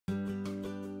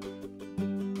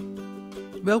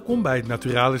Welkom bij het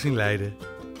Naturalis in Leiden.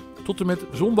 Tot en met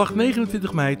zondag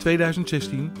 29 mei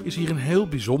 2016 is hier een heel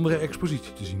bijzondere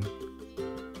expositie te zien.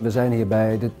 We zijn hier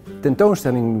bij de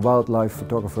tentoonstelling Wildlife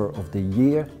Photographer of the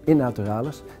Year in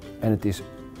Naturalis. En het is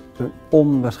een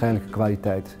onwaarschijnlijke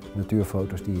kwaliteit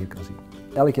natuurfoto's die je kan zien.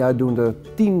 Elk jaar doen er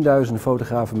tienduizenden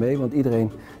fotografen mee, want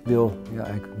iedereen wil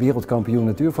eigenlijk wereldkampioen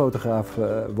natuurfotograaf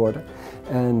worden.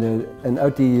 En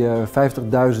uit die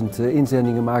 50.000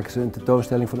 inzendingen maken ze een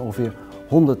tentoonstelling van ongeveer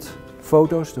 100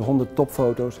 foto's, de 100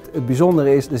 topfoto's. Het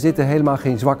bijzondere is, er zitten helemaal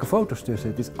geen zwakke foto's tussen.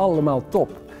 Het is allemaal top.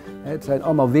 Het zijn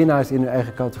allemaal winnaars in hun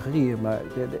eigen categorieën, maar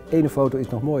de ene foto is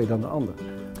nog mooier dan de andere.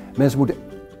 Mensen moeten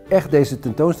echt deze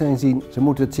tentoonstelling zien. Ze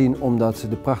moeten het zien omdat ze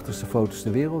de prachtigste foto's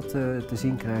ter wereld te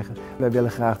zien krijgen. Wij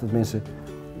willen graag dat mensen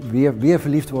weer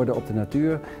verliefd worden op de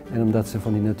natuur. En omdat ze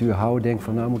van die natuur houden, denken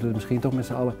van nou moeten we er misschien toch met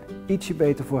z'n allen ietsje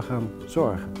beter voor gaan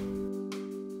zorgen.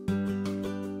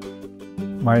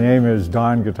 My name is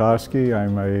Don Gutowski.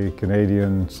 I'm a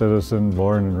Canadian citizen,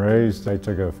 born and raised. I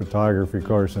took a photography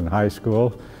course in high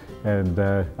school, and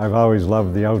I've always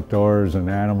loved the outdoors and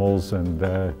animals, and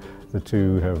the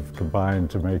two have combined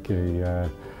to make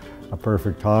a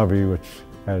perfect hobby, which,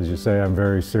 as you say, I'm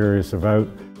very serious about.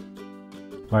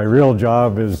 My real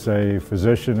job is a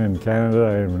physician in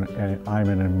Canada. I'm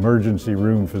an emergency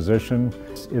room physician.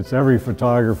 It's every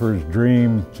photographer's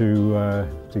dream to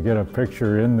get a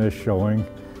picture in this showing,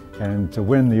 and to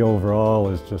win the overall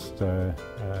is just an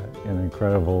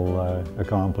incredible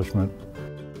accomplishment.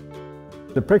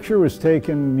 The picture was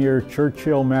taken near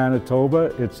Churchill,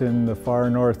 Manitoba. It's in the far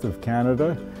north of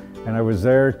Canada, and I was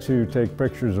there to take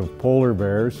pictures of polar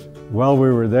bears. While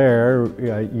we were there,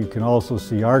 you can also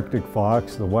see Arctic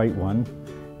fox, the white one,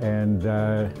 and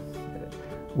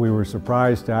we were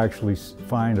surprised to actually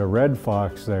find a red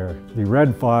fox there. The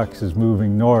red fox is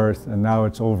moving north, and now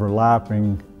it's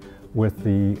overlapping with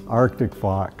the Arctic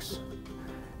fox.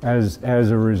 As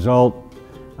a result,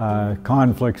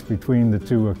 conflicts between the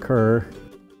two occur.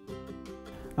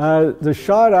 The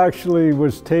shot actually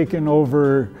was taken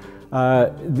over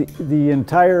the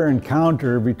entire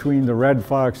encounter between the red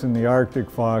fox and the Arctic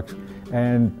fox,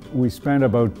 and we spent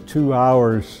about 2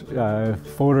 hours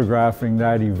photographing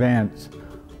that event.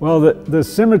 Well, the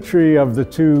symmetry of the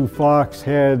two fox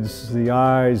heads, the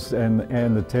eyes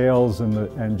and the tails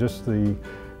and just the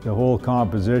whole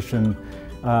composition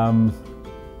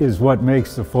is what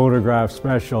makes the photograph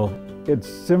special. It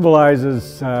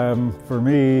symbolizes for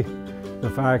me the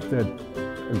fact that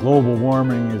global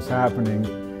warming is happening.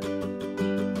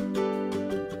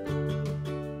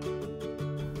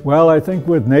 Well, I think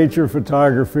with nature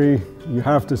photography, you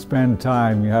have to spend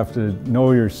time. You have to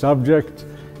know your subject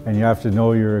and you have to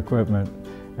know your equipment.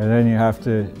 And then you have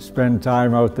to spend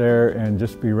time out there and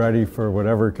just be ready for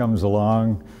whatever comes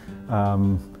along.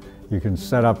 You can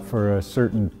set up for a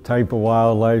certain type of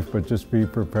wildlife, but just be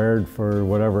prepared for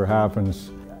whatever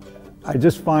happens. I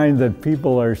just find that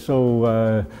people are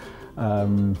so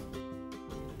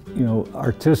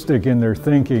artistic in their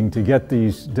thinking to get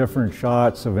these different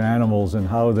shots of animals and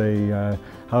how they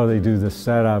do the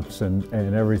setups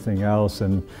and everything else.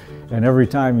 And every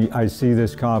time I see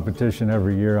this competition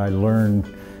every year, I learn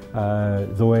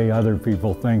the way other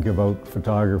people think about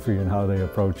photography and how they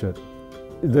approach it.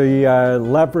 The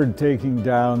leopard taking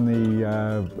down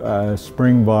the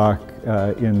springbok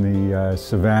in the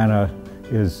savannah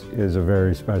is a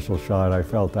very special shot. I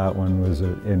felt that one was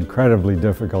an incredibly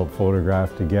difficult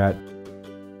photograph to get.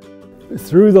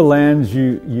 Through the lens,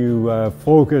 you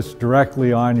focus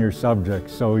directly on your subject,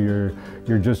 so you're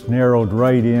just narrowed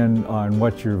right in on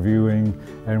what you're viewing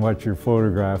and what you're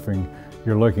photographing.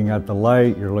 You're looking at the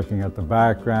light, you're looking at the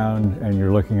background, and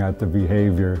you're looking at the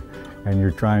behavior, and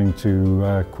you're trying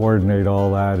to coordinate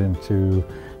all that into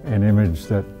an image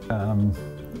that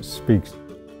speaks.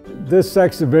 This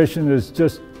exhibition is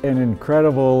just an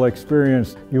incredible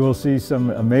experience. You will see some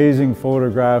amazing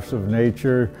photographs of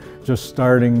nature, just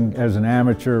starting as an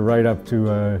amateur right up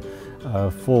to a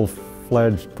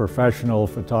full-fledged professional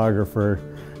photographer.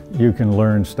 You can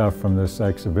learn stuff from this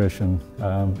exhibition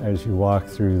as you walk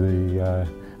through the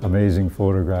amazing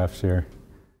photographs here.